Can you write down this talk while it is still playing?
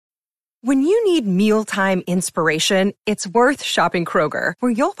When you need mealtime inspiration, it's worth shopping Kroger,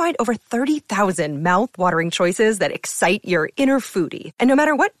 where you'll find over 30,000 mouth-watering choices that excite your inner foodie. And no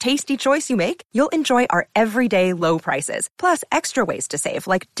matter what tasty choice you make, you'll enjoy our everyday low prices, plus extra ways to save,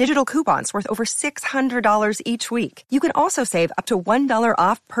 like digital coupons worth over $600 each week. You can also save up to $1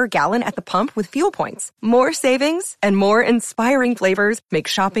 off per gallon at the pump with fuel points. More savings and more inspiring flavors make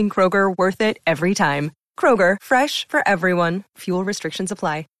shopping Kroger worth it every time. Kroger, fresh for everyone. Fuel restrictions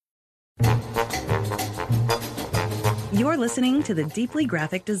apply. You're listening to the Deeply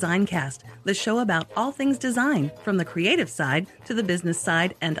Graphic Design Cast, the show about all things design, from the creative side to the business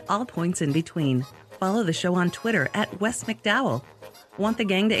side and all points in between. Follow the show on Twitter at Wes McDowell. Want the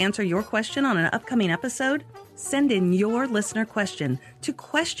gang to answer your question on an upcoming episode? Send in your listener question to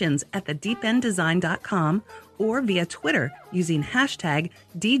questions@thedeependdesign.com or via Twitter using hashtag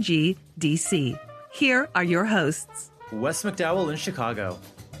DGDC. Here are your hosts. Wes McDowell in Chicago.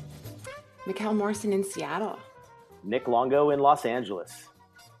 Mikkel Morrison in Seattle. Nick Longo in Los Angeles.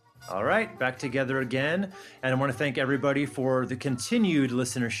 All right, back together again. And I want to thank everybody for the continued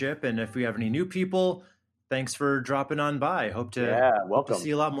listenership. And if we have any new people, thanks for dropping on by. Hope to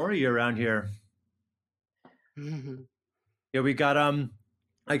see a lot more of you around here. Mm-hmm. Yeah, we got I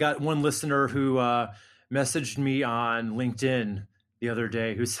got one listener who messaged me on LinkedIn the other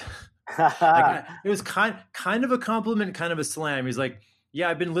day who's like, it was kind of a compliment, kind of a slam. He's like, yeah,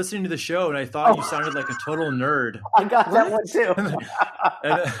 I've been listening to the show, and I thought you sounded like a total nerd. I got that one, too.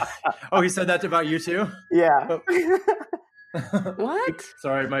 He said that about you, too? Yeah. What?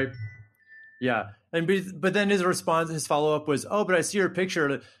 Sorry, yeah. But then his response, his follow-up was, but I see your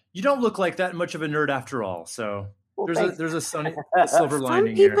picture. You don't look like that much of a nerd after all, so... There's a sunny silver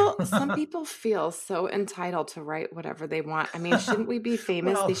lining here. Some people feel so entitled to write whatever they want. I mean, shouldn't we be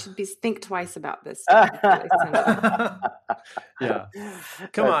famous? They should think twice about this stuff. Yeah.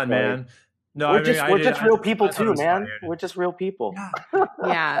 Come on, man. No, we're just real people too, man. We're just real people.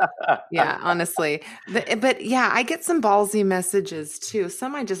 Yeah, honestly. But yeah, I get some ballsy messages too.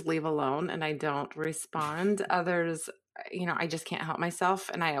 Some I just leave alone and I don't respond. Others, I just can't help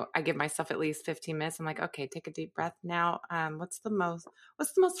myself, and I give myself at least 15 minutes. I'm like, okay, take a deep breath now. What's the most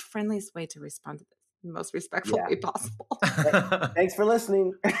friendliest way to respond to this? The most respectful way possible. Thanks for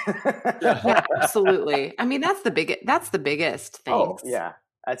listening. Yeah, absolutely. I mean, that's the biggest. Thanks. Oh, yeah.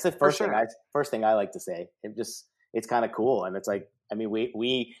 That's the first thing. First thing I like to say. It's kind of cool, and it's like, I mean,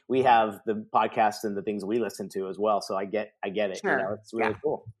 we have the podcast and the things we listen to as well. So I get it. Sure. It's really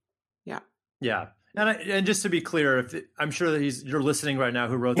cool. Yeah. Yeah. And just to be clear, I'm sure that you're listening right now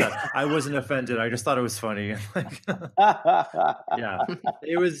who wrote that. I wasn't offended. I just thought it was funny. Yeah,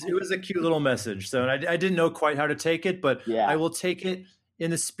 it was a cute little message. So I didn't know quite how to take it, but I will take it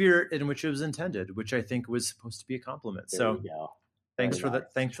in the spirit in which it was intended, which I think was supposed to be a compliment. There you go. Thanks for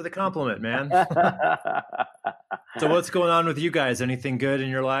the compliment, man. So what's going on with you guys? Anything good in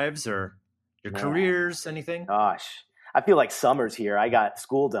your lives or your careers? Anything? Gosh, I feel like summer's here. I got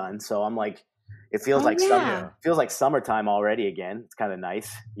school done, so I'm like. It feels summer. It feels like summertime already again. It's kind of nice,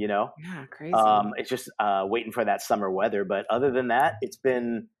 Yeah, crazy. It's just waiting for that summer weather. But other than that, it's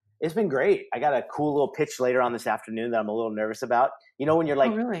been great. I got a cool little pitch later on this afternoon that I'm a little nervous about. When you're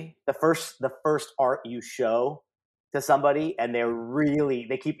like the first art you show to somebody, and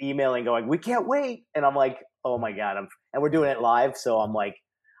they keep emailing, going, "We can't wait," and I'm like, "Oh my god!" And we're doing it live, so I'm like.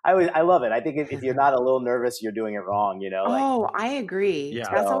 I love it. I think if you're not a little nervous, you're doing it wrong, I agree. Yeah.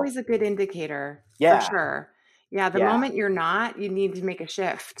 That's always a good indicator. Yeah. For sure. Yeah. The moment you're not, you need to make a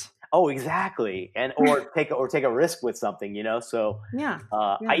shift. Oh, exactly. And or take a risk with something, So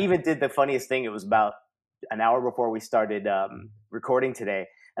I even did the funniest thing. It was about an hour before we started recording today.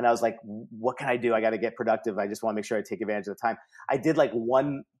 And I was like, what can I do? I got to get productive. I just want to make sure I take advantage of the time. I did like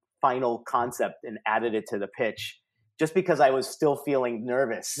one final concept and added it to the pitch. Just because I was still feeling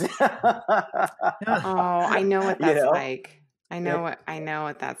nervous. I know what that's like. I know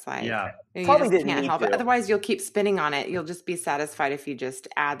what that's like. Yeah. You probably can't help it. Otherwise, you'll keep spinning on it. You'll just be satisfied if you just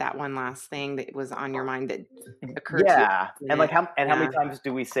add that one last thing that was on your mind that occurred to you. Yeah. And like how many times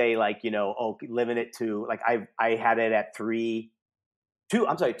do we say like, limit it to like I had it at two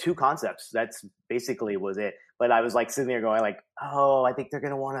concepts. That's basically was it. But I was like sitting there going like, oh, I think they're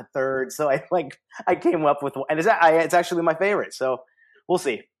going to want a third. So I came up with one, and it's actually my favorite. So we'll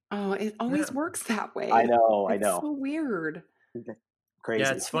see. Oh, it always works that way. I know. It's so weird. Crazy.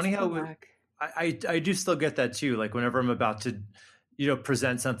 Yeah, it's funny how I do still get that too. Like whenever I'm about to,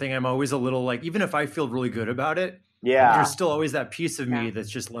 present something, I'm always a little like, even if I feel really good about it, there's still always that piece of me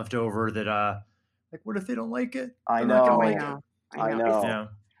that's just left over that, like, what if they don't like it? I know. I know. Yeah.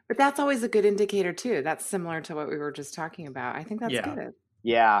 But that's always a good indicator too. That's similar to what we were just talking about. I think that's good.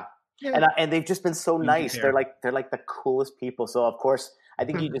 Yeah. And they've just been so nice. They're like the coolest people. So of course, I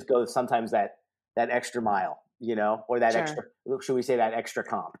think you just go sometimes that extra mile, or that extra, should we say that extra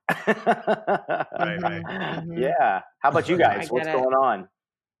comp? Right. Yeah. How about you guys? What's going on?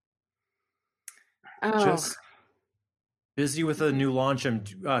 Oh. Just busy with a new launch I'm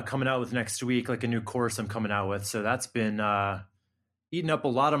coming out with next week, like a new course I'm coming out with. So that's been eating up a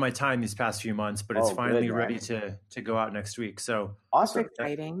lot of my time these past few months, but it's finally ready to go out next week. So awesome. That's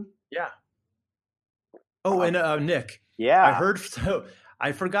exciting. Yeah. Oh, and Nick. Yeah.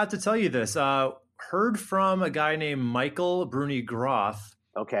 I forgot to tell you this. Heard from a guy named Michael Bruni Groth.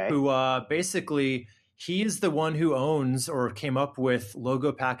 Okay. Who basically he is the one who owns or came up with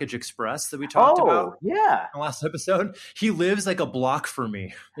Logo Package Express that we talked about in the last episode. He lives like a block from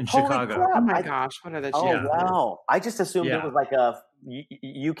me in Chicago. Crap. Oh my gosh, what are the chances? Wow. I just assumed it was like a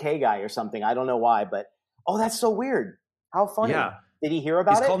UK guy or something. I don't know why, but that's so weird. How funny. Yeah. Did he hear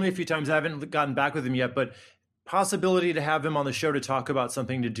about it? He's called me a few times. I haven't gotten back with him yet, but possibility to have him on the show to talk about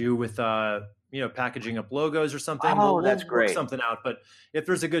something to do with packaging up logos or something. That's great. Work something out. But if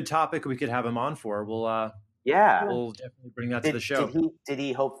there's a good topic we could have him on for, we'll definitely bring that to the show. Did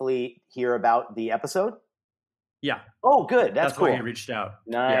he hopefully hear about the episode? Yeah. Oh, good. That's cool. Why he reached out.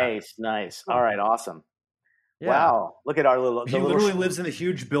 Nice. All right. Awesome. Yeah. Wow. Look at our little. He literally lives in a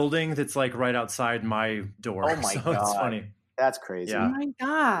huge building that's like right outside my door. Oh my God. It's funny. That's crazy. Yeah. Oh my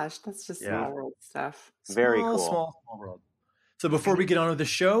gosh. That's just small world stuff. Very cool. Small world. So before we get on with the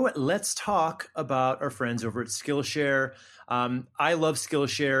show, let's talk about our friends over at Skillshare. I love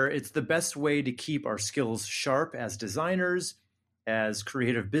Skillshare. It's the best way to keep our skills sharp as designers, as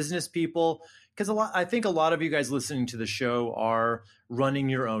creative business people, because I think a lot of you guys listening to the show are running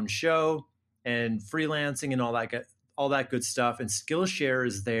your own show and freelancing and all that good stuff. And Skillshare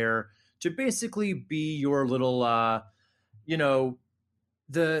is there to basically be your little,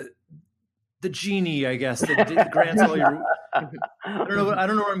 the genie, I guess, that grants all your. I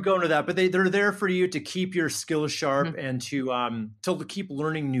don't know where I'm going with that, but they're there for you to keep your skills sharp and to keep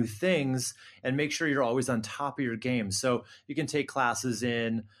learning new things and make sure you're always on top of your game. So you can take classes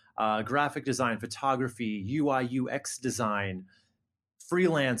in graphic design, photography, UI, UX design,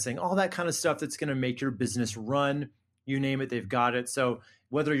 freelancing, all that kind of stuff that's going to make your business run. You name it, they've got it. So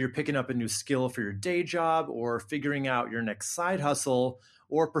whether you're picking up a new skill for your day job or figuring out your next side hustle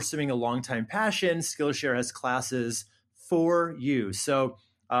or pursuing a longtime passion, Skillshare has classes for you. So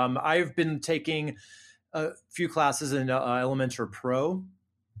I've been taking a few classes in Elementor Pro,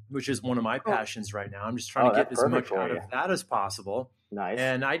 which is one of my passions right now. I'm just trying to get as much out of that as possible. Nice.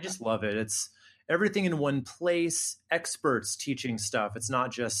 And I just love it. It's everything in one place, experts teaching stuff. It's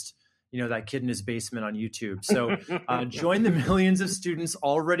not just, that kid in his basement on YouTube. So join the millions of students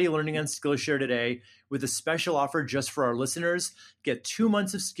already learning on Skillshare today with a special offer just for our listeners. Get 2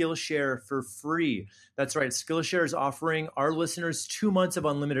 months of Skillshare for free. That's right. Skillshare is offering our listeners 2 months of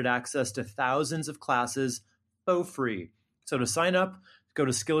unlimited access to thousands of classes for free. So to sign up, go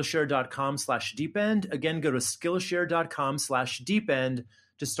to Skillshare.com/deepend. Again, go to Skillshare.com/deepend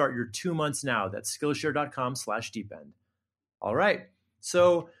to start your 2 months now. That's Skillshare.com/deepend. All right.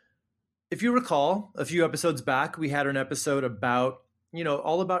 So if you recall, a few episodes back, we had an episode about,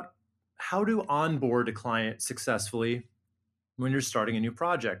 all about how to onboard a client successfully when you're starting a new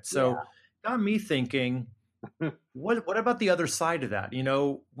project. So got me thinking, what about the other side of that?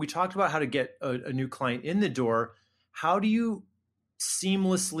 We talked about how to get a new client in the door. How do you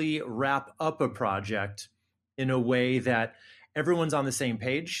seamlessly wrap up a project in a way that everyone's on the same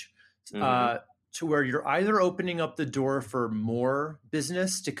page, to where you're either opening up the door for more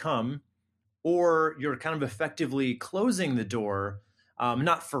business to come, or you're kind of effectively closing the door,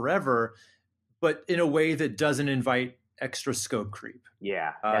 not forever, but in a way that doesn't invite extra scope creep.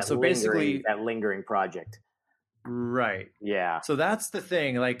 Yeah. Basically that lingering project. Right. Yeah. So that's the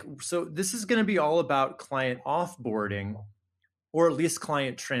thing. So this is going to be all about client offboarding, or at least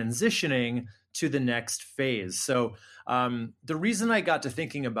client transitioning to the next phase. So the reason I got to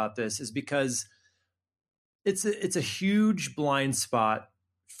thinking about this is because it's a huge blind spot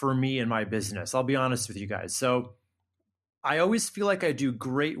for me in my business. I'll be honest with you guys. So I always feel like I do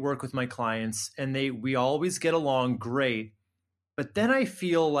great work with my clients and we always get along great. But then I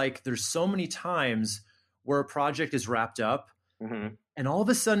feel like there's so many times where a project is wrapped up and all of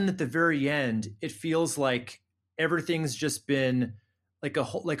a sudden at the very end, it feels like everything's just been like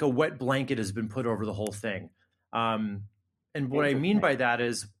a wet blanket has been put over the whole thing. And what I mean by that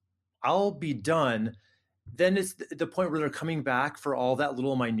is I'll be done. Then it's the point where they're coming back for all that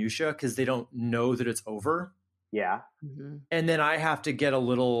little minutia because they don't know that it's over. Yeah. And then I have to get a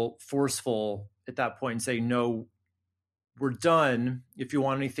little forceful at that point and say, no, we're done. If you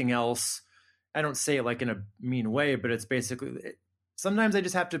want anything else, I don't say it like in a mean way, but it's basically, sometimes I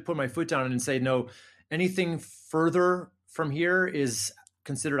just have to put my foot down and say, no, anything further from here is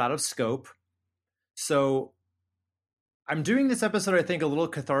considered out of scope. So I'm doing this episode, I think, a little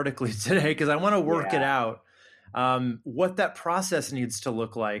cathartically today because I want to work it out, what that process needs to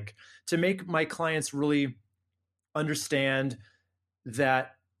look like to make my clients really understand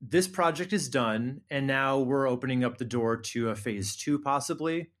that this project is done and now we're opening up the door to a phase 2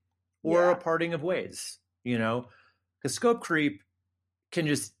 possibly, or a parting of ways, you know, because scope creep can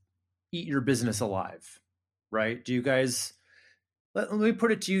just eat your business alive, right? Do you guys, let me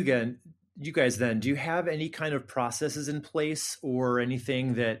put it to you again, you guys then, do you have any kind of processes in place or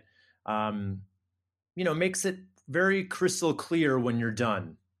anything that, you know, makes it very crystal clear when you're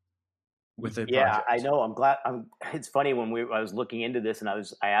done with the project? I know. I'm glad. It's funny when I was looking into this and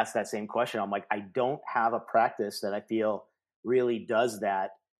I asked that same question. I'm like, I don't have a practice that I feel really does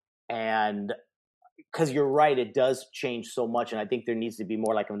that. And because you're right, it does change so much. And I think there needs to be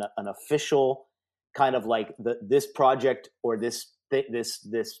more like an official kind of like this project or this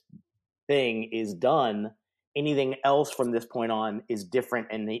thing is done. Anything else from this point on is different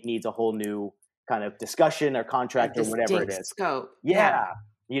and it needs a whole new kind of discussion or contract or whatever it is. Scope. Yeah.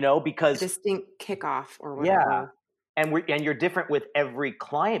 You know, because distinct kickoff or whatever. And you're different with every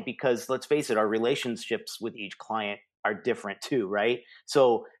client because let's face it, our relationships with each client are different too, right?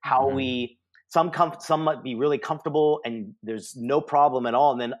 So how some might be really comfortable and there's no problem at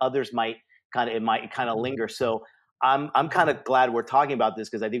all, and then others might kind of linger. So I'm kind of glad we're talking about this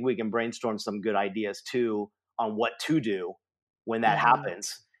because I think we can brainstorm some good ideas too on what to do when that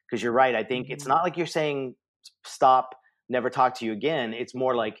happens. Because you're right, I think it's not like you're saying stop, never talk to you again. It's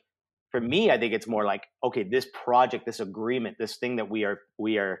more like, for me, I think it's more like, okay, this project, this agreement, this thing that we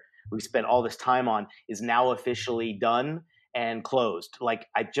spent all this time on is now officially done and closed. Like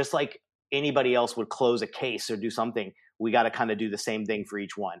just like anybody else would close a case or do something, we got to kind of do the same thing for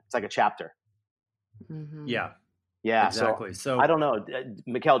each one. It's like a chapter. Yeah, exactly. So I don't know,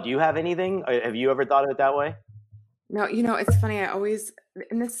 Mikkel, do you have anything? Have you ever thought of it that way? No, you know, it's funny.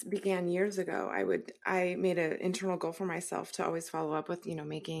 And this began years ago. I made an internal goal for myself to always follow up with, you know,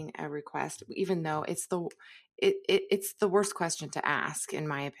 making a request, even though it's the worst question to ask, in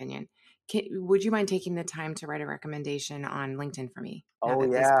my opinion. Would you mind taking the time to write a recommendation on LinkedIn for me? Now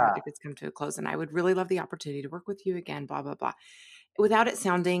that this project has come to a close, and I would really love the opportunity to work with you again, blah, blah, blah, without it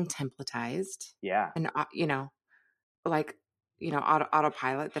sounding templatized. And, you know, like, you know,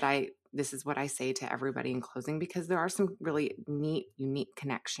 autopilot that this is what I say to everybody in closing, because there are some really neat, unique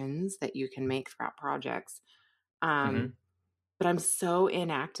connections that you can make throughout projects. But I'm so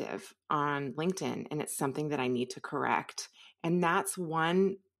inactive on LinkedIn, and it's something that I need to correct. And that's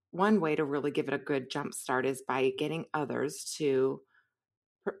one way to really give it a good jump start is by getting others to,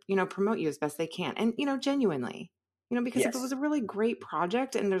 you know, promote you as best they can. And, you know, genuinely, you know, because if it was a really great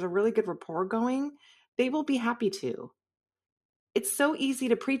project and there's a really good rapport going, they will be happy to. It's so easy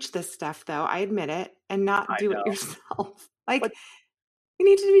to preach this stuff, though, I admit it, and not do it yourself. Like, you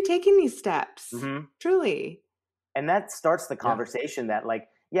need to be taking these steps, truly. And that starts the conversation that, like,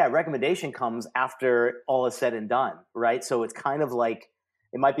 recommendation comes after all is said and done, right? So it's kind of like,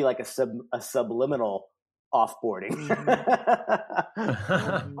 it might be like a subliminal offboarding.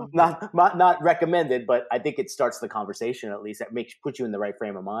 Not recommended, but I think it starts the conversation, at least. That puts you in the right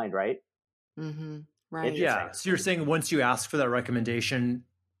frame of mind, right? Right. Yeah. So you're saying once you ask for that recommendation,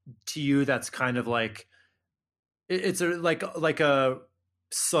 to you, that's kind of like, it's like a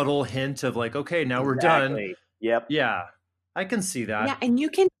subtle hint of like, okay, now we're done. Yep. Yeah. I can see that. Yeah. And you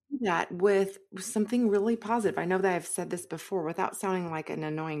can do that with something really positive. I know that I've said this before without sounding like an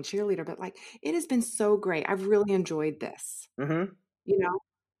annoying cheerleader, but like, it has been so great. I've really enjoyed this, you know?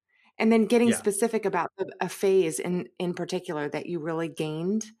 And then getting specific about a phase in particular that you really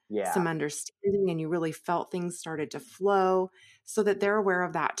gained some understanding and you really felt things started to flow, so that they're aware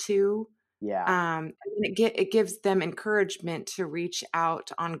of that too. And it gives them encouragement to reach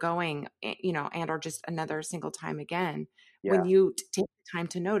out ongoing, you know, and or just another single time again when you take the time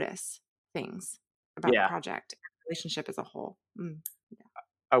to notice things about the project, relationship as a whole.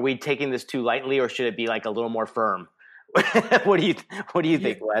 Are we taking this too lightly, or should it be like a little more firm? What do you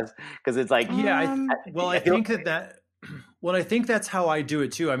think, Wes? Because it's like, I think that's how I do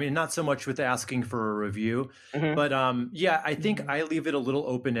it too. I mean, not so much with asking for a review, but I think I leave it a little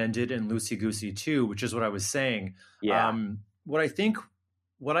open-ended and loosey-goosey too, which is what I was saying.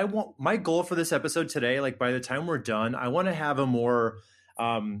 What I want, my goal for this episode today, like by the time we're done, I want to have a more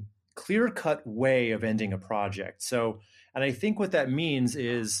clear-cut way of ending a project. So, and I think what that means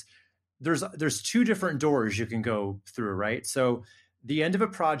is there's two different doors you can go through, right? So the end of a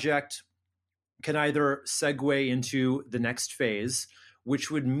project can either segue into the next phase,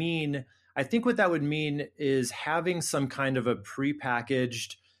 which would mean, I think what that would mean is having some kind of a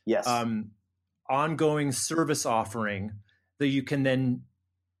prepackaged ongoing service offering that you can then,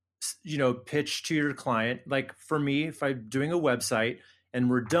 pitch to your client. Like for me, if I'm doing a website and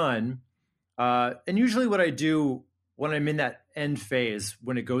we're done, and usually what I do when I'm in that end phase,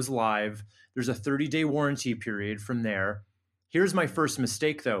 when it goes live, there's a 30-day warranty period from there. Here's my first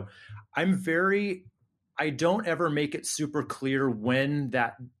mistake though. I don't ever make it super clear when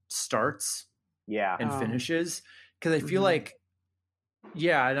that starts and finishes, because I feel like,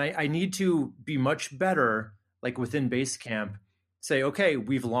 and I need to be much better, like within Basecamp, say, okay,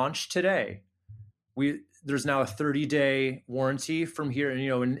 we've launched today. There's now a 30-day warranty from here.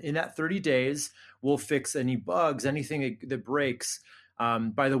 And, in that 30 days, we'll fix any bugs, anything that breaks.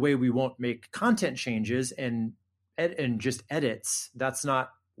 By the way, we won't make content changes and just edits. That's not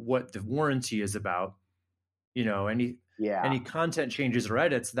what the warranty is about. Any content changes or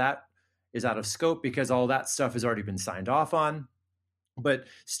edits, that is out of scope because all that stuff has already been signed off on. But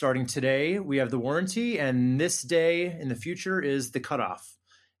starting today, we have the warranty, and this day in the future is the cutoff.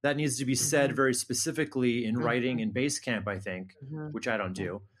 That needs to be said very specifically in writing in Basecamp, I think, which I don't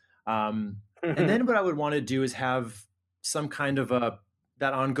do. And then what I would want to do is have some kind of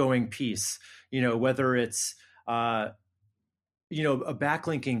that ongoing piece, whether it's, a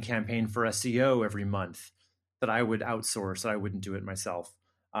backlinking campaign for SEO every month that I would outsource. I wouldn't do it myself.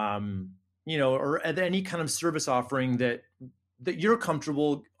 Or any kind of service offering that you're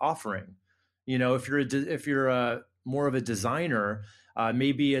comfortable offering. If you're more of a designer,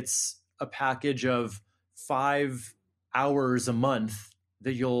 maybe it's a package of 5 hours a month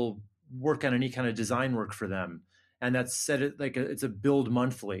that you'll work on any kind of design work for them. And that's set it like it's a build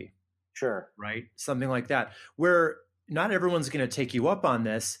monthly. Sure. Right. Something like that, where not everyone's going to take you up on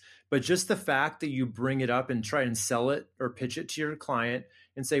this, but just the fact that you bring it up and try and sell it or pitch it to your client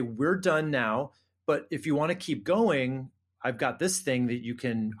and say, we're done now, but if you want to keep going, I've got this thing that you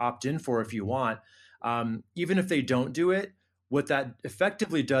can opt in for if you want. Even if they don't do it, what that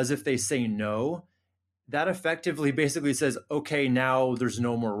effectively does, if they say no, that effectively basically says, okay, now there's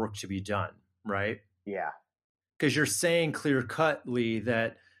no more work to be done, right? Yeah. Because you're saying clear-cutly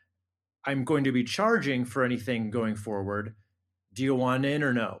that I'm going to be charging for anything going forward. Do you want in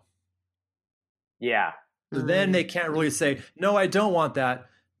or no? Yeah. So then they can't really say, no, I don't want that.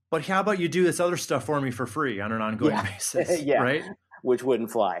 But how about you do this other stuff for me for free on an ongoing basis, right? Which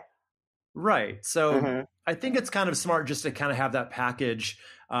wouldn't fly. Right. So I think it's kind of smart just to kind of have that package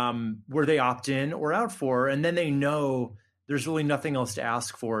where they opt in or out for, and then they know there's really nothing else to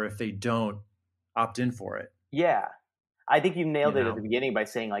ask for if they don't opt in for it. Yeah. I think you nailed it at the beginning by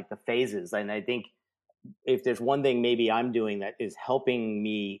saying like the phases. And I think if there's one thing maybe I'm doing that is helping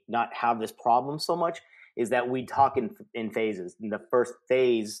me not have this problem so much, is that we talk in phases. In the first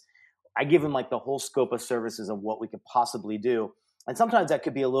phase, I give them like the whole scope of services of what we could possibly do. And sometimes that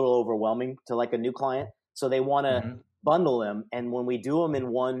could be a little overwhelming to like a new client. So they want to bundle them. And when we do them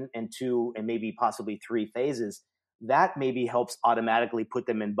in 1 and 2 and maybe possibly 3 phases, that maybe helps automatically put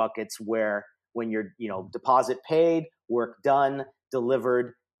them in buckets where when you're, deposit paid, work done,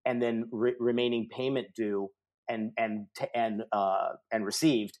 delivered, and then remaining payment due and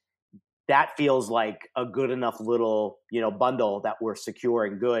received, that feels like a good enough little, bundle that we're secure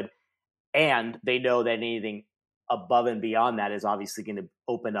and good. And they know that anything above and beyond that is obviously going to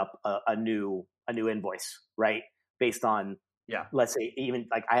open up a new invoice, right? Based on, let's say, even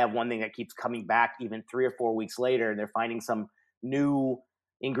like I have one thing that keeps coming back even 3 or 4 weeks later, and they're finding some new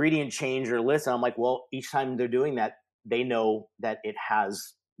ingredient change or list. And I'm like, well, each time they're doing that, they know that it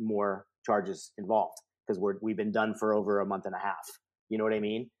has more charges involved because we've been done for over a month and a half. You know what I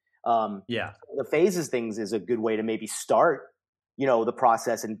mean? The phases things is a good way to maybe start, the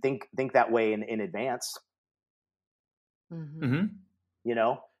process and think that way in advance.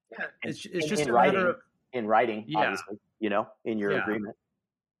 It's just in writing, obviously, in your agreement.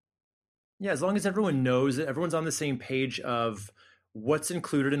 Yeah, as long as everyone knows that everyone's on the same page of what's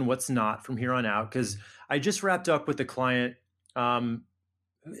included and what's not from here on out. Because I just wrapped up with a client. I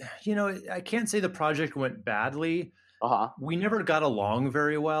can't say the project went badly. We never got along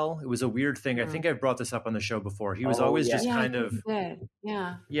very well. It was a weird thing. I think I've brought this up on the show before. He was always just kind of,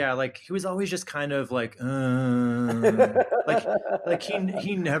 like he was always just kind of like, like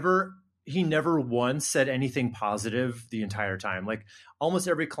he never once said anything positive the entire time. Like almost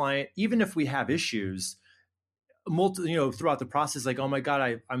every client, even if we have issues, throughout the process, like, oh my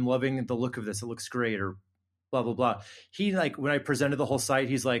God, I'm loving the look of this. It looks great, or blah, blah, blah. He like, when I presented the whole site,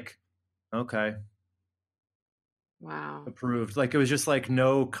 he's like, Okay. Wow. Approved. Like it was just like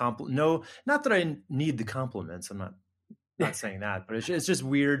no, not that I need the compliments. I'm not saying that, but it's just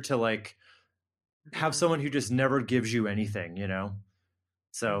weird to like have someone who just never gives you anything, you know?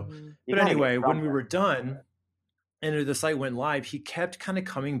 So, but anyway, when we were done and the site went live, he kept kind of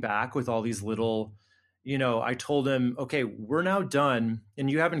coming back with all these little, you know, I told him, okay, we're now done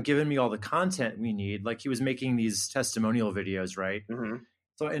and you haven't given me all the content we need. Like he was making these testimonial videos, right?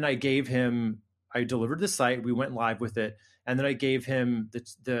 So, and I delivered the site, we went live with it. And then I gave him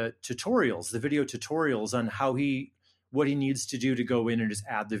the tutorials, the video tutorials on what he needs to do to go in and just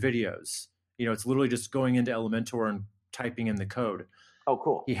add the videos. You know, it's literally just going into Elementor and typing in the code. Oh,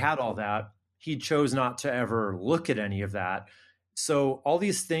 cool. He had all that. He chose not to ever look at any of that. So all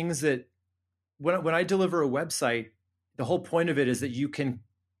these things that when I deliver a website, the whole point of it is that you can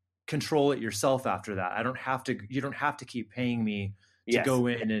control it yourself after that. You don't have to keep paying me to go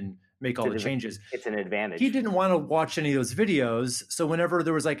in and make all the changes. It's an advantage. He didn't want to watch any of those videos. So whenever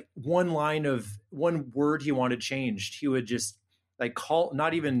there was like one word he wanted changed, he would just like call,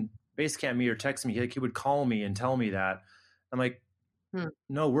 not even Basecamp me or text me. Like he would call me and tell me that. I'm like,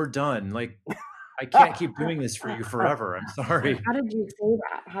 no, we're done. Like I can't keep doing this for you forever. I'm sorry. How did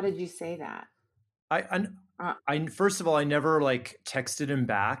you say that? I first of all, I never like texted him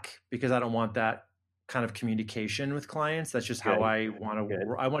back because I don't want that kind of communication with clients. That's just how I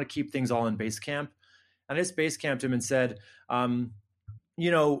want to keep things all in Basecamp. And I just Basecamped him and said,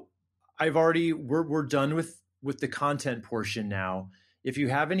 you know, we're done with the content portion now. If you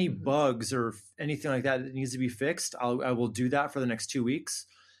have any bugs or anything like that needs to be fixed, I will do that for the next 2 weeks.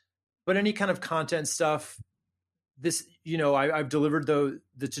 But any kind of content stuff, this, you know, I've delivered the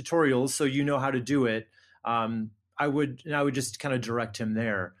tutorials, so you know how to do it. I would just kind of direct him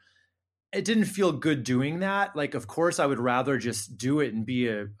there. It didn't feel good doing that. Like, of course, I would rather just do it and be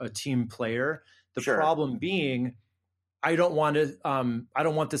a team player. The problem being, I don't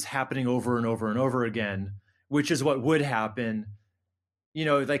want this happening over and over and over again, which is what would happen. You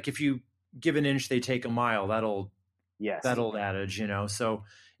know, like if you give an inch, they take a mile. That old adage, you know. So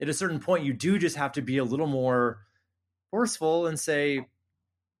at a certain point, you do just have to be a little more forceful and say,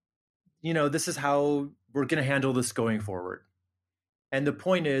 you know, this is how we're going to handle this going forward. And the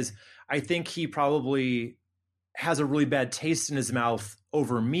point is, I think he probably has a really bad taste in his mouth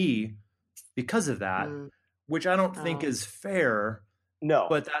over me because of that, which I don't think is fair. No,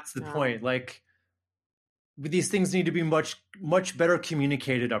 but that's the point. Like, these things need to be much, much better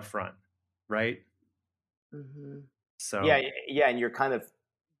communicated up front, right? So yeah, and you're kind of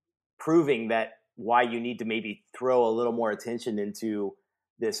proving that why you need to maybe throw a little more attention into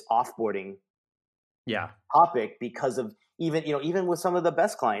this offboarding topic, because of even with some of the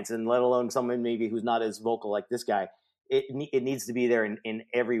best clients, and let alone someone maybe who's not as vocal like this guy, it needs to be there in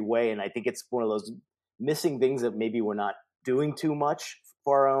every way. And I think it's one of those missing things that maybe we're not doing too much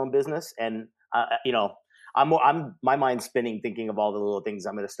for our own business. And I'm my mind's spinning thinking of all the little things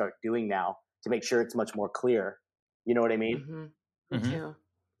I'm going to start doing now to make sure it's much more clear. You know what I mean? Me too.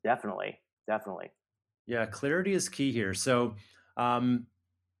 Definitely. Yeah, clarity is key here. So I'm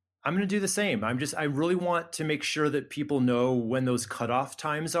going to do the same. I really want to make sure that people know when those cutoff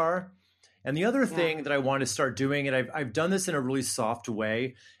times are. And the other thing that I want to start doing, and I've done this in a really soft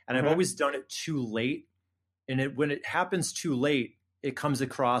way, and I've always done it too late. And when it happens too late, it comes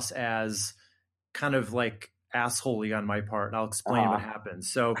across as kind of like assholey on my part. And I'll explain what happens.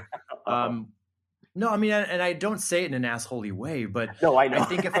 So, no, I mean, and I don't say it in an assholey way, but no, I know. I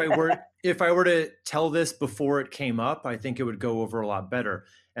think if I were to tell this before it came up, I think it would go over a lot better.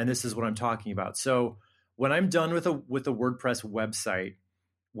 And this is what I'm talking about. So when I'm done with a WordPress website,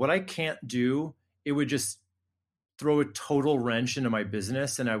 what I can't do, it would just throw a total wrench into my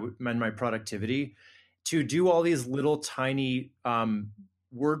business and my productivity, to do all these little tiny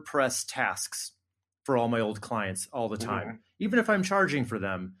WordPress tasks for all my old clients all the time, even if I'm charging for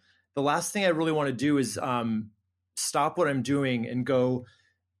them. The last thing I really want to do is stop what I'm doing and go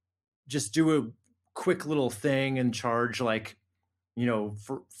just do a quick little thing and charge like, you know,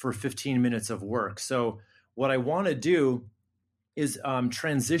 for 15 minutes of work. So what I want to do is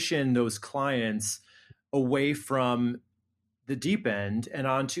transition those clients away from the deep end and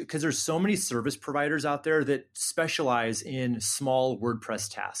onto, because there's so many service providers out there that specialize in small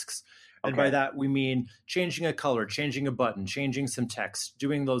WordPress tasks. And by that, we mean changing a color, changing a button, changing some text,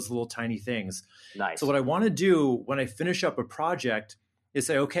 doing those little tiny things. Nice. So what I want to do when I finish up a project is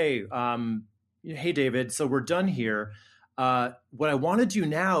say, okay, hey, David, so we're done here. What I want to do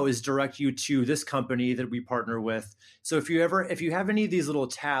now is direct you to this company that we partner with. So if you have any of these little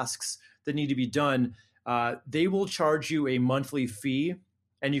tasks that need to be done, they will charge you a monthly fee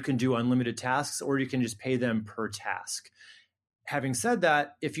and you can do unlimited tasks, or you can just pay them per task. Having said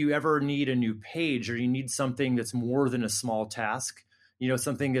that, if you ever need a new page or you need something that's more than a small task,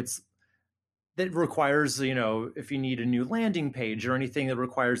 something that requires, if you need a new landing page or anything that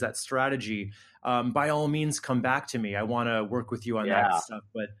requires that strategy, by all means, come back to me. I want to work with you on that stuff.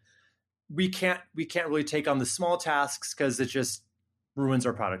 But we can't really take on the small tasks because it just ruins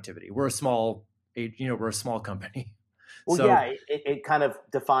our productivity. We're a small company. Well, so, it kind of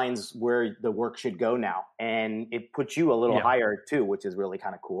defines where the work should go now, and it puts you a little higher too, which is really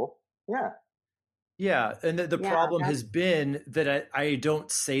kind of cool. Yeah. Yeah. And the problem has been that I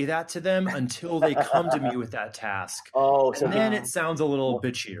don't say that to them until they come to me with that task. Oh, so then it sounds a little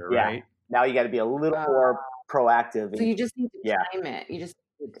bitchier, right? Now you got to be a little more proactive. So you just need to time it. You just,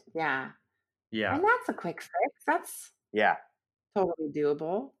 yeah. And that's a quick fix. That's totally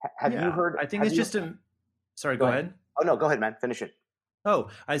doable. Have you heard? I think it's just sorry, go ahead. Oh, no, go ahead, man. Finish it. Oh,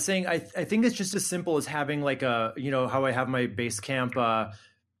 I was saying, I think it's just as simple as having like a, how I have my Basecamp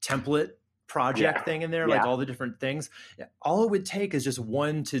template project thing in there, like all the different things. All it would take is just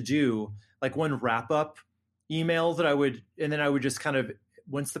one to do, like one wrap up email and then I would just kind of,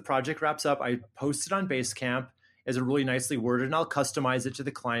 once the project wraps up, I post it on Basecamp as a really nicely worded, and I'll customize it to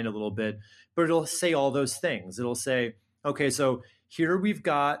the client a little bit, but it'll say all those things. It'll say, okay, so here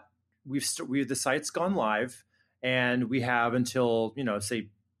the site's gone live, and we have until, say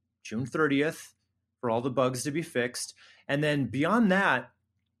June 30th for all the bugs to be fixed. And then beyond that,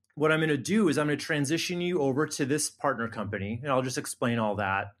 what I'm going to do is I'm going to transition you over to this partner company, and I'll just explain all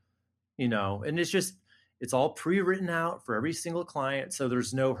that, and it's all pre-written out for every single client. So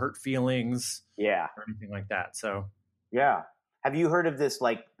there's no hurt feelings or anything like that. So, have you heard of this,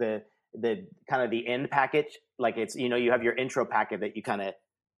 like the kind of the end package? Like it's, you have your intro packet that you kind of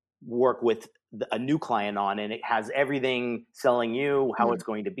work with a new client on, and it has everything selling you, how it's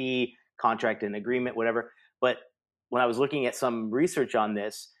going to be, contract and agreement, whatever. But when I was looking at some research on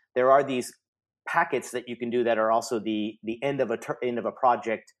this, there are these packets that you can do that are also the end of a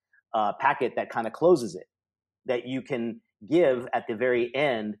project packet that kind of closes it, that you can give at the very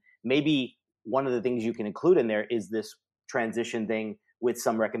end. Maybe one of the things you can include in there is this transition thing with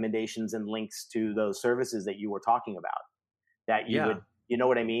some recommendations and links to those services that you were talking about, that you would, you know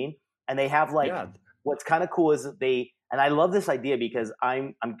what I mean? And they have what's kind of cool is that and I love this idea because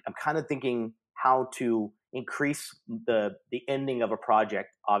I'm kind of thinking how to increase the ending of a project,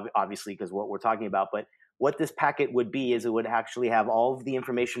 obviously, because what we're talking about, but what this packet would be is it would actually have all of the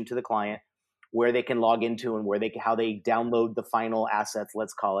information to the client, where they can log into and how they download the final assets,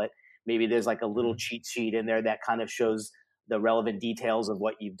 let's call it. Maybe there's like a little cheat sheet in there that kind of shows the relevant details of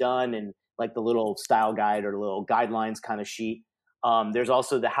what you've done, and like the little style guide or little guidelines kind of sheet. There's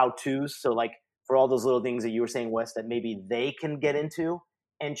also the how-tos. So like for all those little things that you were saying, Wes, that maybe they can get into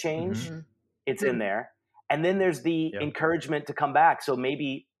and change, it's in there. And then there's the encouragement to come back. So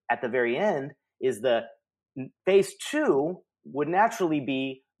maybe at the very end is the phase 2 would naturally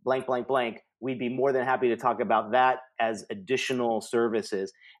be blank, blank, blank. We'd be more than happy to talk about that as additional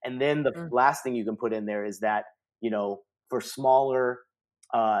services. And then the last thing you can put in there is that, for smaller,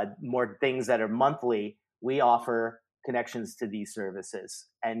 more things that are monthly, we offer connections to these services,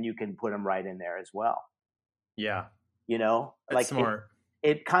 and you can put them right in there as well. Yeah. That's like smart.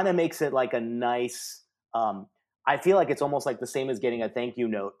 It kind of makes it like a nice, I feel like it's almost like the same as getting a thank you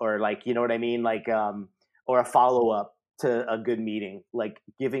note, or like, you know what I mean? Like, or a follow-up to a good meeting, like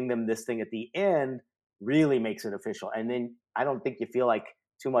giving them this thing at the end really makes it official. And then I don't think you feel like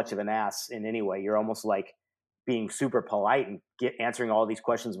too much of an ass in any way. You're almost like being super polite and answering all these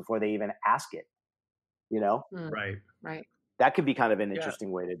questions before they even ask it, Right. That could be kind of an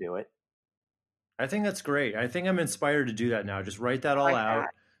interesting way to do it. I think that's great. I think I'm inspired to do that now. Just write that all out.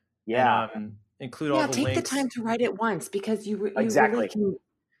 Yeah. And, include all the take links. the time to write it once, because you exactly. really can.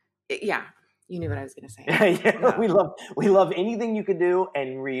 Yeah. You knew what I was going to say. We love anything you could do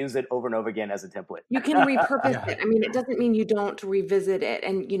and reuse it over and over again as a template. You can repurpose it. I mean, it doesn't mean you don't revisit it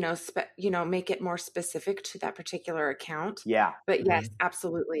and make it more specific to that particular account. Yeah. But yes,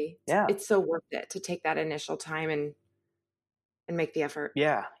 absolutely. Yeah. It's so worth it to take that initial time and make the effort.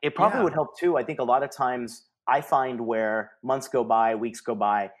 Yeah. It probably would help too. I think a lot of times I find where months go by, weeks go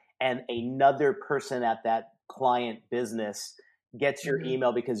by, and another person at that client business gets your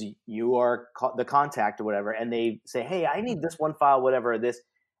email because you are the contact or whatever, and they say, hey, I need this one file, whatever, this.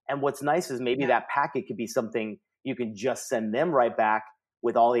 And what's nice is maybe that packet could be something you can just send them right back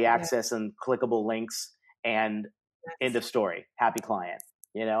with all the access and clickable links, and end of story. Happy client,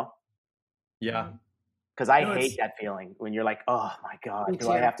 Yeah. Because I hate that feeling when you're like, oh my God, do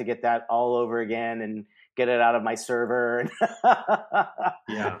I have to get that all over again? And get it out of my server.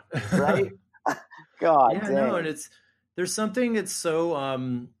 Yeah. Right. God. Yeah, dang. no, and there's something that's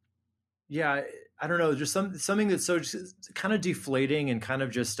so, yeah, I don't know, just something that's so just kind of deflating and kind of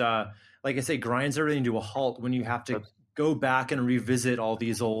just, like I say, grinds everything to a halt when you have to go back and revisit all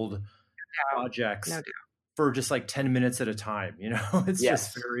these old projects for just like 10 minutes at a time. It's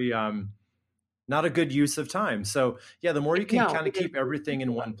just very, not a good use of time. So yeah, the more you can kind of keep everything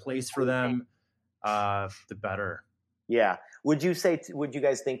in one place for them, the better. Yeah. Would you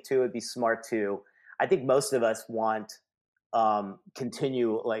guys think too, it'd be smart to, I think most of us want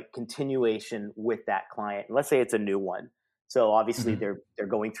continuation with that client. Let's say it's a new one. So obviously they're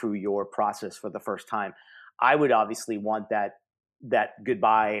going through your process for the first time. I would obviously want that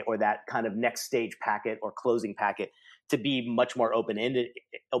goodbye or that kind of next stage packet or closing packet to be much more open-ended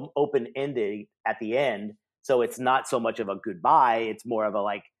at the end. So it's not so much of a goodbye. It's more of a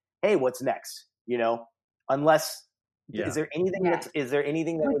like, hey, what's next? Unless, is there anything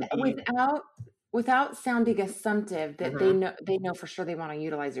that would be without sounding assumptive that they know for sure they want to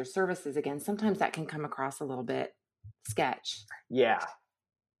utilize your services again. Sometimes that can come across a little bit sketch. Yeah.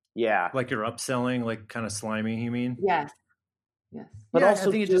 Like you're upselling, like kind of slimy, you mean? Yes. But also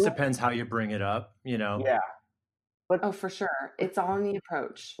I think it just depends how you bring it up, Yeah. But for sure. It's all in the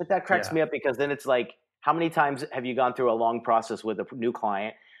approach. But that cracks me up because then it's like, how many times have you gone through a long process with a new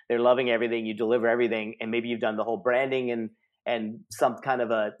client? They're loving everything, you deliver everything, and maybe you've done the whole branding and some kind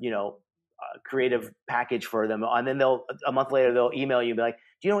of a, creative package for them. And then a month later, they'll email you and be like,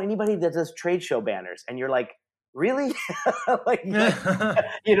 do you know anybody that does trade show banners? And you're like, really? like,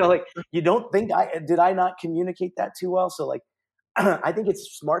 you don't think did I not communicate that too well? So like, I think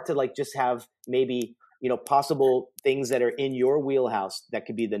it's smart to like just have maybe, possible things that are in your wheelhouse that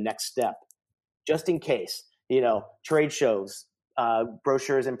could be the next step, just in case, trade shows,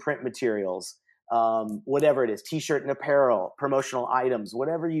 brochures and print materials, whatever it is, t-shirt and apparel, promotional items,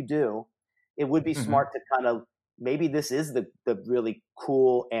 whatever you do, it would be smart to kind of, maybe this is the really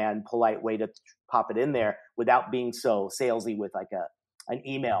cool and polite way to pop it in there without being so salesy with like an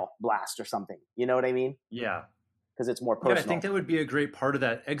email blast or something. You know what I mean? Yeah. Because it's more personal. Yeah, I think that would be a great part of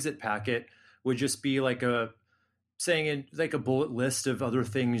that exit packet would just be like a bullet list of other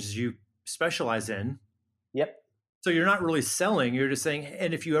things you specialize in. Yep. So you're not really selling, you're just saying,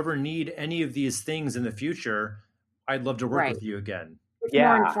 and if you ever need any of these things in the future, I'd love to work with you again. It's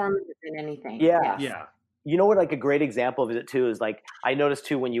more informative than anything. Yeah. Yeah. You know what, like a great example of it too is like, I noticed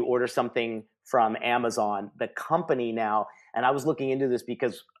too, when you order something from Amazon, the company now, and I was looking into this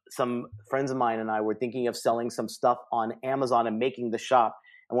because some friends of mine and I were thinking of selling some stuff on Amazon and making the shop.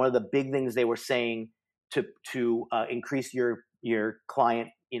 And one of the big things they were saying to increase your client,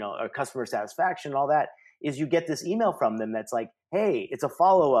 or customer satisfaction and all that is you get this email from them that's like, hey, it's a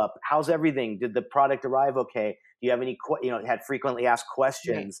follow-up. How's everything? Did the product arrive okay? Do you have any, had frequently asked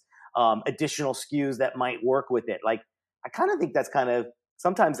questions, additional SKUs that might work with it? Like, I kind of think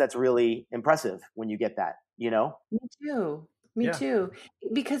sometimes that's really impressive when you get that, Me too.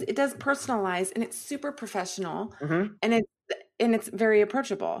 Because it does personalize and it's super professional and it's very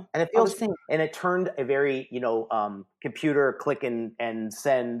approachable. And it feels, and it turned a very, computer click and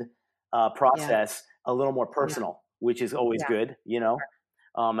send process a little more personal, which is always good,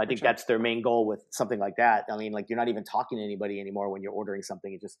 I think that's their main goal with something like that. I mean, like, you're not even talking to anybody anymore when you're ordering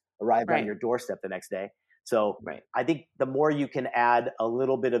something. It just arrived on your doorstep the next day. So I think the more you can add a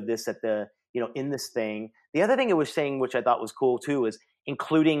little bit of this at the, in this thing. The other thing it was saying, which I thought was cool too, is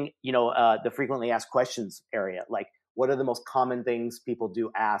including, the frequently asked questions area. Like, what are the most common things people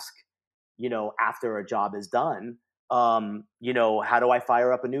do ask, after a job is done? How do I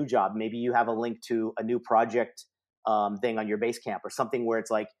fire up a new job? Maybe you have a link to a new project thing on your Basecamp or something where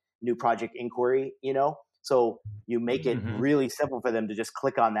it's like new project inquiry, so you make it really simple for them to just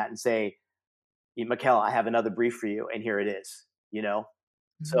click on that and say, Mikkel, I have another brief for you. And here it is,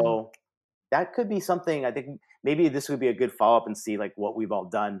 so that could be something. I think maybe this would be a good follow-up and see like what we've all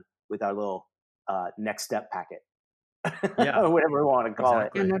done with our little next step packet, or whatever we want to call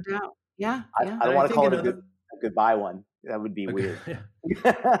it. Yeah, no doubt. Yeah. I don't want to call it a goodbye one. That would be weird.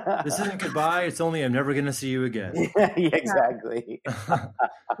 This isn't goodbye. It's only I'm never going to see you again. Yeah, exactly.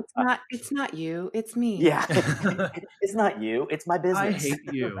 It's not you. It's me. Yeah. It's not you. It's my business. I hate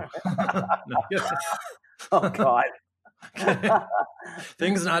you. Oh God.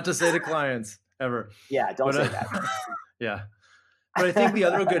 Things not to say to clients ever. Yeah, don't say that. Yeah. But I think the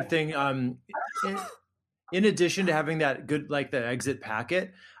other good thing, in addition to having that good, like the exit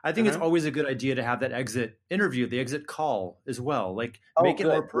packet, I think it's always a good idea to have that exit interview, the exit call as well. Like make it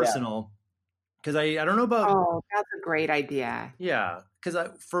more personal. because I don't know about. Oh, that's a great idea. Yeah, because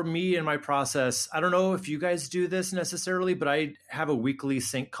for me in my process, I don't know if you guys do this necessarily, but I have a weekly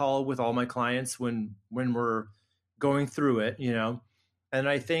sync call with all my clients when we're going through it, you know. And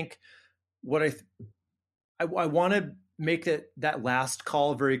I think what I want to make that last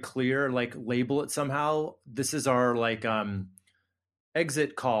call very clear, like label it somehow. This is our like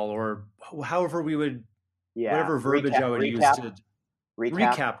exit call, or however we would, whatever verbiage I would use to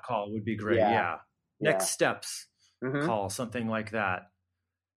recap call would be great. Yeah. Next steps call, something like that,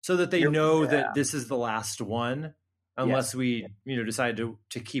 so that they know that this is the last one, unless we decide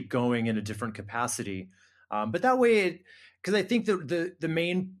to keep going in a different capacity. But that way, because I think the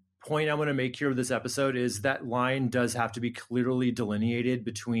main point I want to make here with this episode is that line does have to be clearly delineated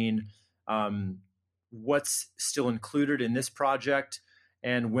between what's still included in this project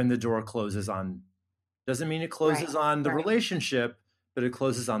and when the door closes on. Doesn't mean it closes on the relationship, but it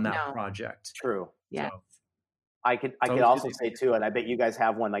closes on that project. True. Yeah. So, I could also say too, and I bet you guys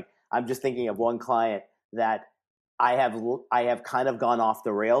have one. Like, I'm just thinking of one client that I have kind of gone off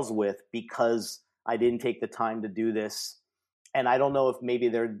the rails with because I didn't take the time to do this. And I don't know if maybe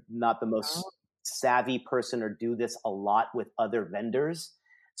they're not the most savvy person or do this a lot with other vendors.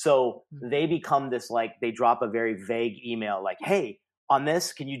 So they become this, like, they drop a very vague email like, hey, on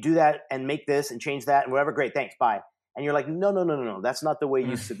this, can you do that and make this and change that and whatever? Great, thanks, bye. And you're like, no. That's not the way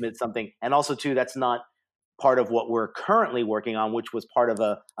you submit something. And also, too, that's not part of what we're currently working on, which was part of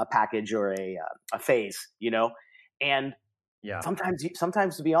a package or a phase, you know? And sometimes,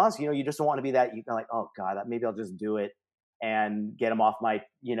 to be honest, you just don't want to be that. You're like, oh, God, maybe I'll just do it and get them off my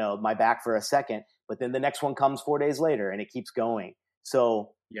back for a second. But then the next one comes 4 days later and it keeps going.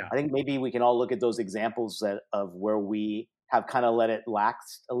 So I think maybe we can all look at those examples of where we have kind of let it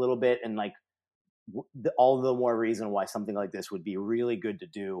lax a little bit, and like all the more reason why something like this would be really good to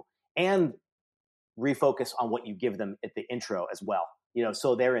do, and refocus on what you give them at the intro as well,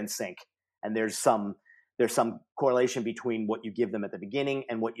 so they're in sync, and there's some correlation between what you give them at the beginning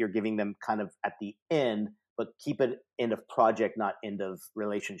and what you're giving them kind of at the end, but keep it end of project, not end of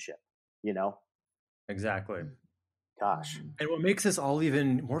relationship, Exactly. Gosh. And what makes this all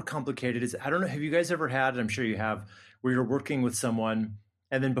even more complicated is, I don't know, have you guys ever had, I'm sure you have, where you're working with someone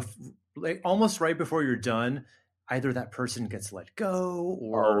and then almost right before you're done, either that person gets let go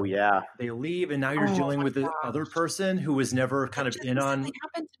or they leave, and now you're dealing with the other person who was never kind of in on. It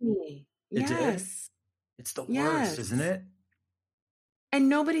happened to me. It did? It's the worst, isn't it? And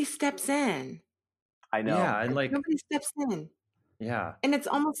nobody steps in. I know. Yeah, and like nobody steps in. Yeah. And it's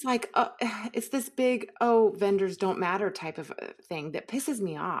almost like it's this big, vendors don't matter type of thing that pisses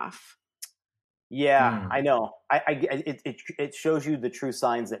me off. Yeah, I know. It shows you the true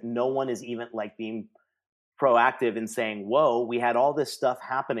signs that no one is even like being proactive in saying, whoa, we had all this stuff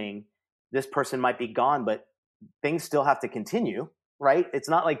happening. This person might be gone, but things still have to continue, right? It's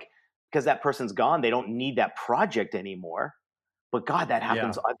not like because that person's gone, they don't need that project anymore. But God, that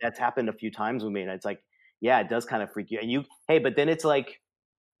happens. Yeah. That's happened a few times with me. And it's like, yeah, it does kind of freak you. And but then it's like,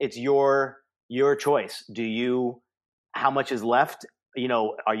 it's your choice. How much is left?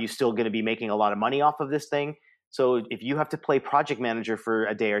 Are you still going to be making a lot of money off of this thing? So if you have to play project manager for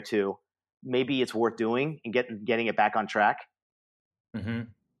a day or two, maybe it's worth doing and getting it back on track. Mm-hmm.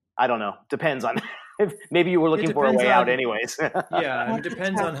 I don't know. Depends on maybe you were looking for a way out anyways. Yeah, it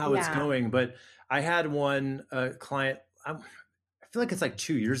depends on how it's going. But I had one client, I feel like it's like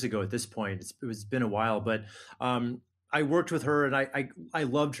 2 years ago at this point. It's been a while, but I worked with her and I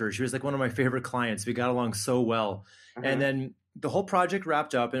loved her. She was like one of my favorite clients. We got along so well. Mm-hmm. And then the whole project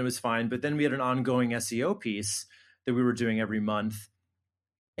wrapped up and it was fine. But then we had an ongoing SEO piece that we were doing every month.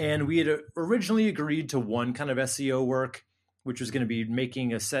 And we had originally agreed to one kind of SEO work, which was going to be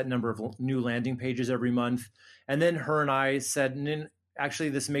making a set number of new landing pages every month. And then her and I said, actually,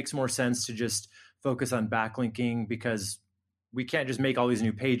 this makes more sense to just focus on backlinking, because we can't just make all these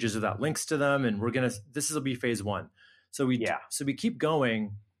new pages without links to them. And this will be phase one. So we keep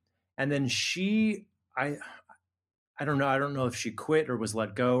going. And then I don't know if she quit or was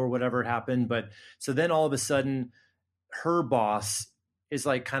let go or whatever happened. But so then all of a sudden her boss is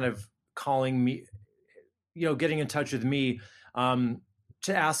like kind of calling me, getting in touch with me to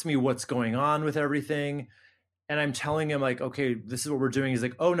ask me what's going on with everything. And I'm telling him like, okay, this is what we're doing. He's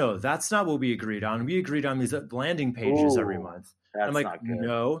like, oh no, that's not what we agreed on. We agreed on these landing pages every month. I'm like,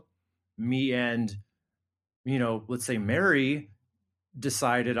 no, me and, let's say Mary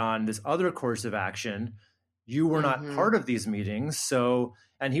decided on this other course of action. You were not part of these meetings. So,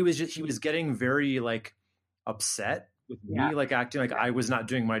 and he was getting very like upset with me, like acting like I was not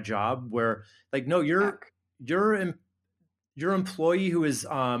doing my job, where like, no, your employee who is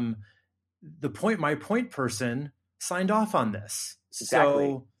my point person signed off on this. Exactly.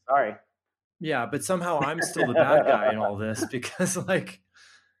 So sorry. Yeah, but somehow I'm still the bad guy in all this because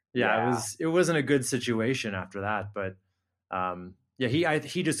it wasn't a good situation after that. But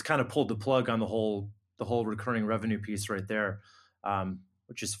he just kind of pulled the plug on the whole recurring revenue piece right there,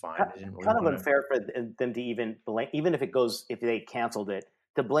 which is fine. Kind of unfair for them to even blame, even if they canceled it,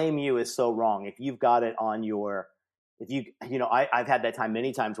 to blame you is so wrong. If you've got it on your, I've had that time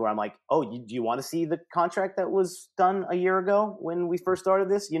many times where I'm like, oh, do you want to see the contract that was done a year ago when we first started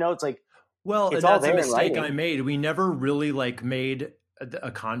this? It's like, well, that's a mistake I made. We never really made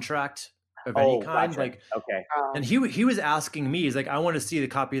a contract of any kind. Gotcha. Okay. And he was asking me, he's like, I want to see the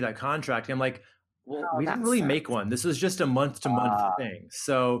copy of that contract. And I'm like, well, we didn't really make one. This was just a month-to-month thing.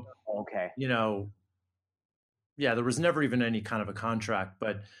 So, okay. There was never even any kind of a contract.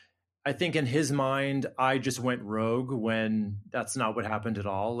 But I think in his mind, I just went rogue when that's not what happened at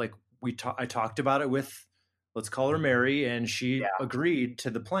all. Like I talked about it with, let's call her Mary, and she agreed to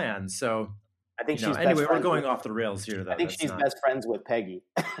the plan. So I think she's anyway, we're going off the rails here, though. I think she's best friends with Peggy.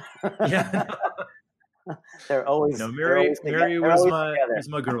 Yeah. They're always Mary was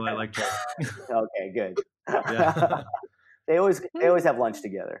my girl. I liked her. Okay, good. Yeah. They always have lunch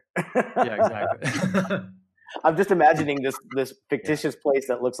together. Yeah, exactly. I'm just imagining this fictitious place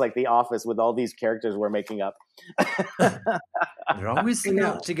that looks like The Office with all these characters we're making up. They're always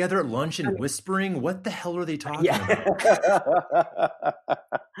together at lunch and whispering. What the hell are they talking about?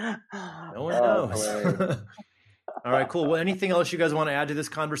 No one knows. All right, cool. Well, anything else you guys want to add to this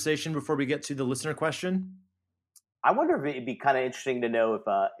conversation before we get to the listener question? I wonder if it'd be kind of interesting to know if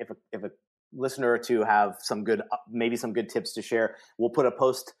a listener or two have some good tips to share. We'll put a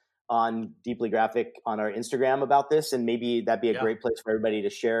post on Deeply Graphic on our Instagram about this, and maybe that'd be a great place for everybody to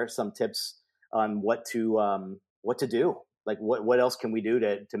share some tips on what to do. Like what else can we do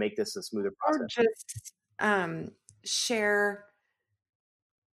to make this a smoother process? Or just share,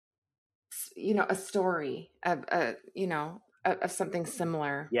 a story of something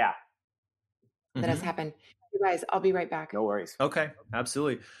similar. Yeah. That has happened. You guys, I'll be right back. No worries. Okay,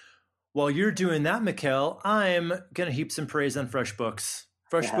 absolutely. While you're doing that, Mikkel, I'm going to heap some praise on FreshBooks.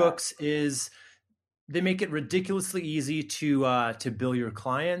 FreshBooks they make it ridiculously easy to bill your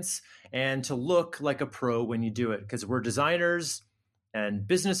clients and to look like a pro when you do it, because we're designers and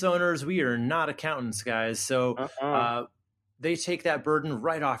business owners. We are not accountants, guys. So they take that burden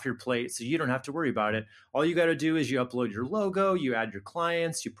right off your plate, so you don't have to worry about it. All you got to do is you upload your logo, you add your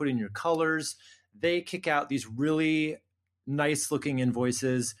clients, you put in your colors. They kick out these really nice looking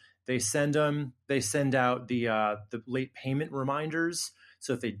invoices. They send them. They send out the late payment reminders.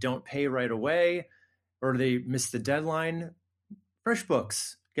 So if they don't pay right away or they miss the deadline,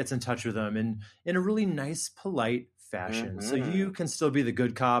 FreshBooks gets in touch with them in a really nice, polite fashion. So you can still be the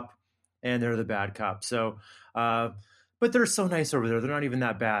good cop and they're the bad cop. So, but they're so nice over there. They're not even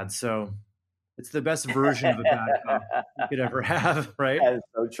that bad. So it's the best version of a bad cop you could ever have, right? That is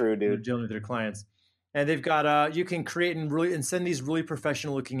so true, dude. They're dealing with their clients. And they've got, you can create and send these really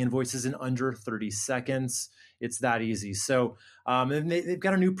professional looking invoices in under 30 seconds. It's that easy. So, and they've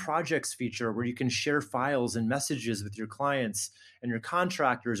got a new projects feature where you can share files and messages with your clients and your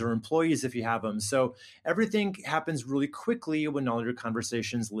contractors or employees if you have them. So everything happens really quickly when all your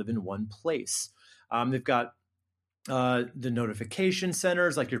conversations live in one place. They've got the notification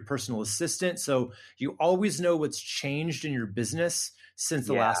centers like your personal assistant. So you always know what's changed in your business since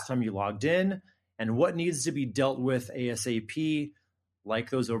the last time you logged in, and what needs to be dealt with ASAP, like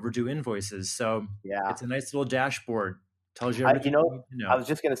those overdue invoices. So it's a nice little dashboard. Tells you everything you need to know. I was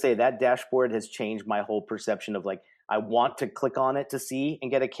just going to say that dashboard has changed my whole perception of like, I want to click on it to see and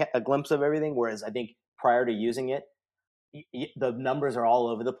get a glimpse of everything. Whereas I think prior to using it, the numbers are all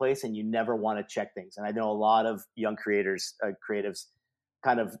over the place and you never want to check things. And I know a lot of young creatives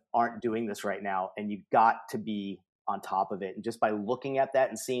kind of aren't doing this right now. And you've got to be on top of it. And just by looking at that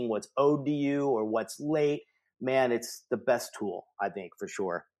and seeing what's owed to you or what's late, man, it's the best tool, I think, for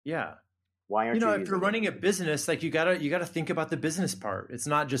sure. Yeah. Why aren't you if you're running a business, like you gotta think about the business part. It's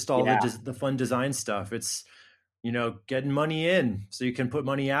not just all the fun design stuff. It's, getting money in so you can put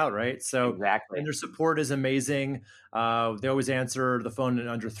money out, right? So exactly. And their support is amazing. They always answer the phone in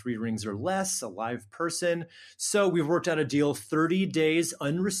under 3 rings or less, a live person. So we've worked out a deal, 30 days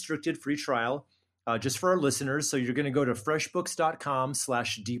unrestricted free trial. Just for our listeners. So you're going to go to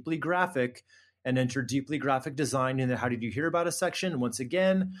freshbooks.com/deeplygraphic and enter Deeply Graphic Design in the How Did You Hear About Us section. Once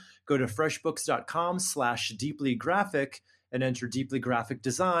again, go to freshbooks.com/deeplygraphic and enter Deeply Graphic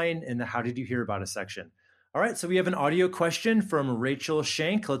Design in the How Did You Hear About Us section. All right, so we have an audio question from Rachel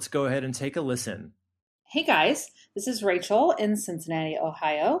Shank. Let's go ahead and take a listen. Hey guys, this is Rachel in Cincinnati,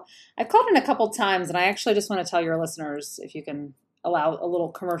 Ohio. I've called in a couple times and I actually just want to tell your listeners, if you can allow a little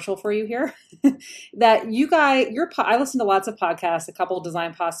commercial for you here, that you guys, I listen to lots of podcasts, a couple of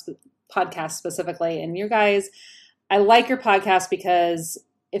design podcasts specifically, and you guys, I like your podcast because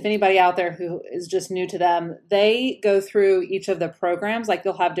if anybody out there who is just new to them, they go through each of the programs, like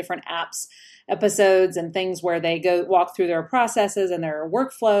they'll have different apps episodes and things where they go walk through their processes and their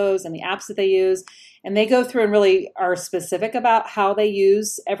workflows and the apps that they use. And they go through and really are specific about how they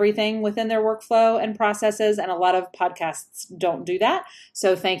use everything within their workflow and processes. And a lot of podcasts don't do that.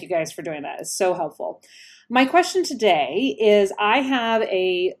 So thank you guys for doing that. It's so helpful. My question today is I have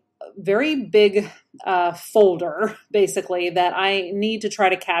a very big folder, basically, that I need to try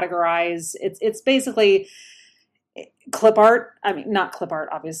to categorize. It's basically clip art. I mean, not clip art,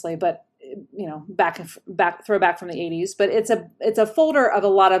 obviously, but throwback from the 80s, but it's a folder of a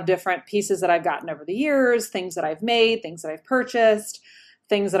lot of different pieces that I've gotten over the years, things that I've made, things that I've purchased,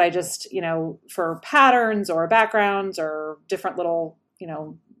 things that I just, for patterns or backgrounds or different little,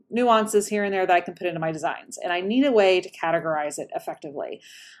 nuances here and there that I can put into my designs. And I need a way to categorize it effectively.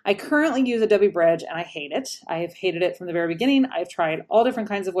 I currently use Adobe Bridge and I hate it. I have hated it from the very beginning. I've tried all different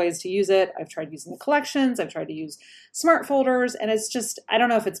kinds of ways to use it. I've tried using the collections. I've tried to use smart folders. And it's just, I don't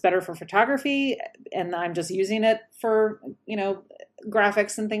know if it's better for photography and I'm just using it for,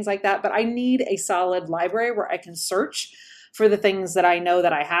 graphics and things like that. But I need a solid library where I can search for the things that I know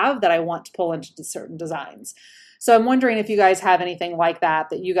that I have that I want to pull into certain designs. So I'm wondering if you guys have anything like that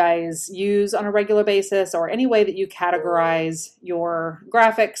you guys use on a regular basis or any way that you categorize your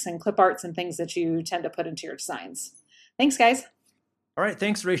graphics and clip arts and things that you tend to put into your designs. Thanks, guys. All right.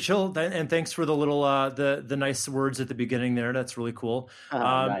 Thanks, Rachel. And thanks for the little, the nice words at the beginning there. That's really cool.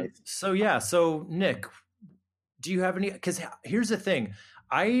 Nice. So Nick, do you have any, because here's the thing.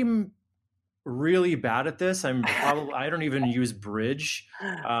 I'm really bad at this. I don't even use Bridge.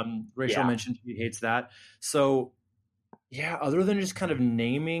 Rachel mentioned she hates that. So other than just kind of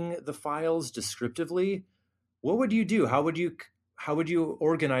naming the files descriptively, what would you do? How would you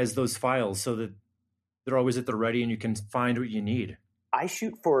organize those files so that they're always at the ready and you can find what you need? I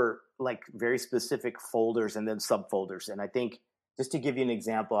shoot for like very specific folders and then subfolders. And I think just to give you an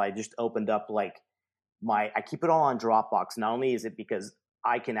example, I just opened up I keep it all on Dropbox. Not only is it because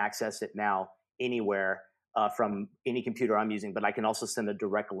I can access it now anywhere from any computer I'm using, but I can also send a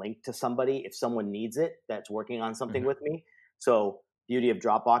direct link to somebody if someone needs it that's working on something with me. So beauty of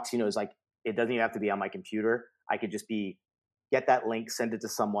Dropbox, is like, it doesn't even have to be on my computer. I could just get that link, send it to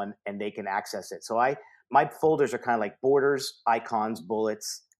someone and they can access it. So my folders are kind of like borders, icons,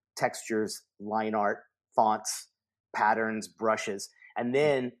 bullets, textures, line art, fonts, patterns, brushes. And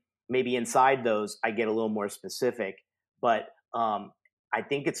then maybe inside those, I get a little more specific, but I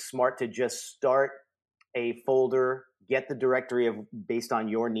think it's smart to just start a folder, get the directory based on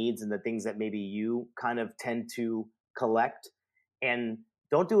your needs and the things that maybe you kind of tend to collect, and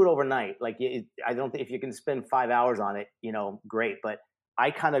don't do it overnight. Like I don't think if you can spend 5 hours on it, great. But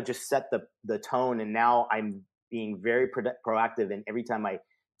I kind of just set the tone, and now I'm being very proactive. And every time I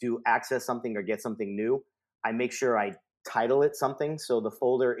do access something or get something new, I make sure I title it something. So the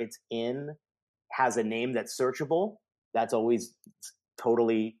folder it's in has a name that's searchable. That's always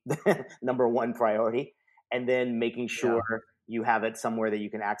totally number one priority. And then making sure you have it somewhere that you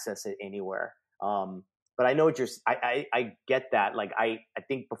can access it anywhere. But I know what I get that. Like I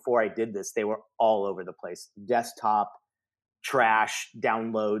think before I did this, they were all over the place. Desktop, trash,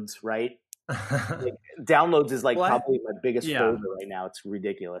 downloads, right? Downloads is probably my biggest folder right now. It's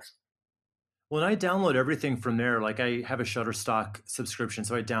ridiculous. Well, and I download everything from there. Like I have a Shutterstock subscription,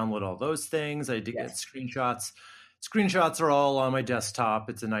 so I download all those things. I get screenshots. Screenshots are all on my desktop.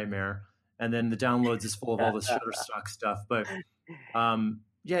 It's a nightmare. And then the downloads is full of all the Shutterstock stuff. But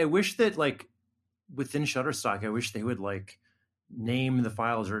I wish that within Shutterstock, I wish they would name the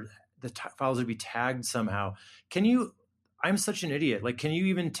files or the files would be tagged somehow. I'm such an idiot. Can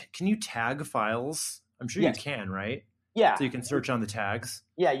you tag files? I'm sure you can, right? Yeah. So you can search on the tags.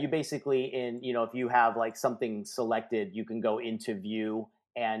 Yeah. You basically if you have something selected, you can go into view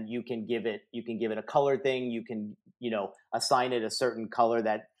and you can give it a color thing. You can, assign it a certain color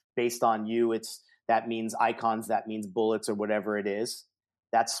that based on you, that means icons, that means bullets or whatever it is.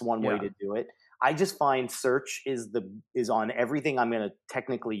 That's one way to do it. I just find search is on everything I'm going to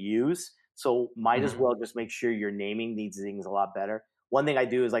technically use. So might as well just make sure you're naming these things a lot better. One thing I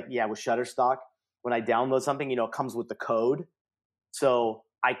do is with Shutterstock, when I download something, it comes with the code. So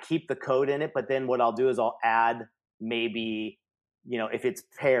I keep the code in it, but then what I'll do is I'll add maybe, if it's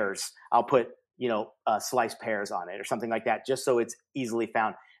pears, I'll put, sliced pears on it or something like that, just so it's easily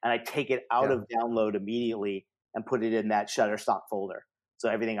found. and I take it out of download immediately and put it in that Shutterstock folder. So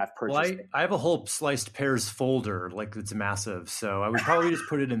everything I've purchased. Well, I have a whole sliced pears folder, like it's massive. So I would probably just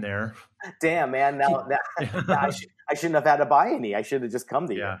put it in there. Damn, man! Now I shouldn't have had to buy any. I should have just come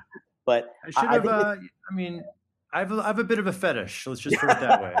to you. But I should have. I have a bit of a fetish. Let's just put it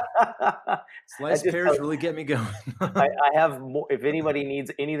that way. Sliced pears really get me going. I have more. If anybody needs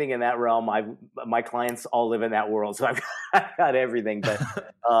anything in that realm, my clients all live in that world, so I've got everything. But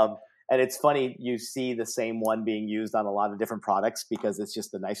and it's funny, you see the same one being used on a lot of different products because it's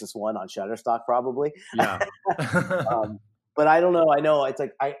just the nicest one on Shutterstock, probably. Yeah. But I don't know. I know it's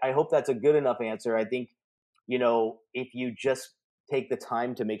like I hope that's a good enough answer. I think, if you just take the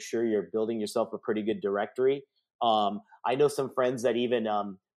time to make sure you're building yourself a pretty good directory. I know some friends that even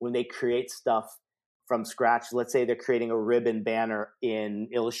when they create stuff from scratch, let's say they're creating a ribbon banner in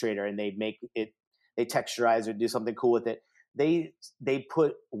Illustrator and they make it, they texturize or do something cool with it. They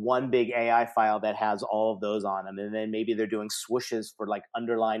put one big AI file that has all of those on them. And then maybe they're doing swooshes for like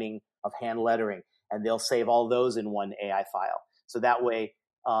underlining of hand lettering, and they'll save all those in one AI file. So that way,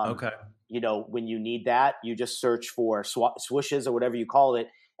 when you need that, you just search for swooshes or whatever you call it.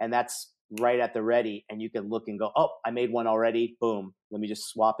 And that's right at the ready. And you can look and go, oh, I made one already. Boom. Let me just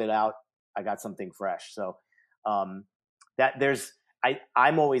swap it out. I got something fresh. So I'm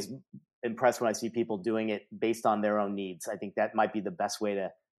always impressed when I see people doing it based on their own needs. I think that might be the best way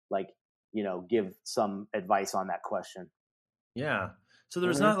to give some advice on that question. Yeah. So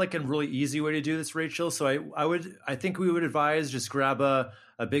there's not like a really easy way to do this, Rachel. So I think we would advise just grab a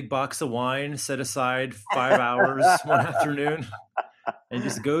big box of wine, set aside 5 hours one afternoon and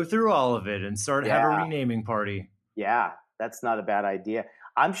just go through all of it and have a renaming party. Yeah. That's not a bad idea.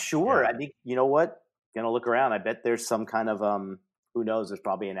 I'm sure. I think, you know what? Going to look around. I bet there's some kind of, who knows, there's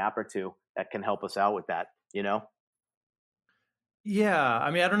probably an app or two that can help us out with that, Yeah.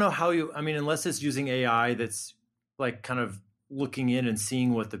 I mean, I don't know how unless it's using AI that's like kind of looking in and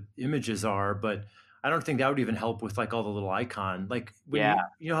seeing what the images are, but I don't think that would even help with like all the little icon. Like when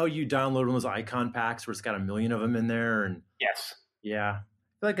you know how you download one of those icon packs where it's got 1 million of them in there, and yes. Yeah. I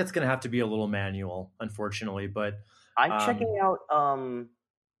feel like it's going to have to be a little manual, unfortunately, but I'm checking out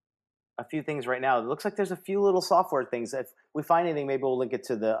a few things right now. It looks like there's a few little software things. If we find anything, maybe we'll link it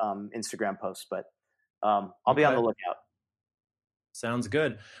to the Instagram post, but I'll be on the lookout. Sounds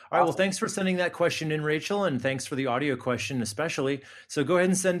good. All right. Well, thanks for sending that question in, Rachel, and thanks for the audio question especially. So go ahead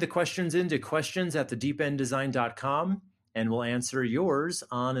and send the questions in to questions@thedeependdesign.com, and we'll answer yours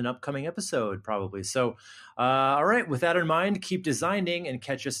on an upcoming episode probably. So, all right. With that in mind, keep designing and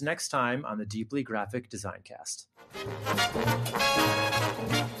catch us next time on the Deeply Graphic Design Cast.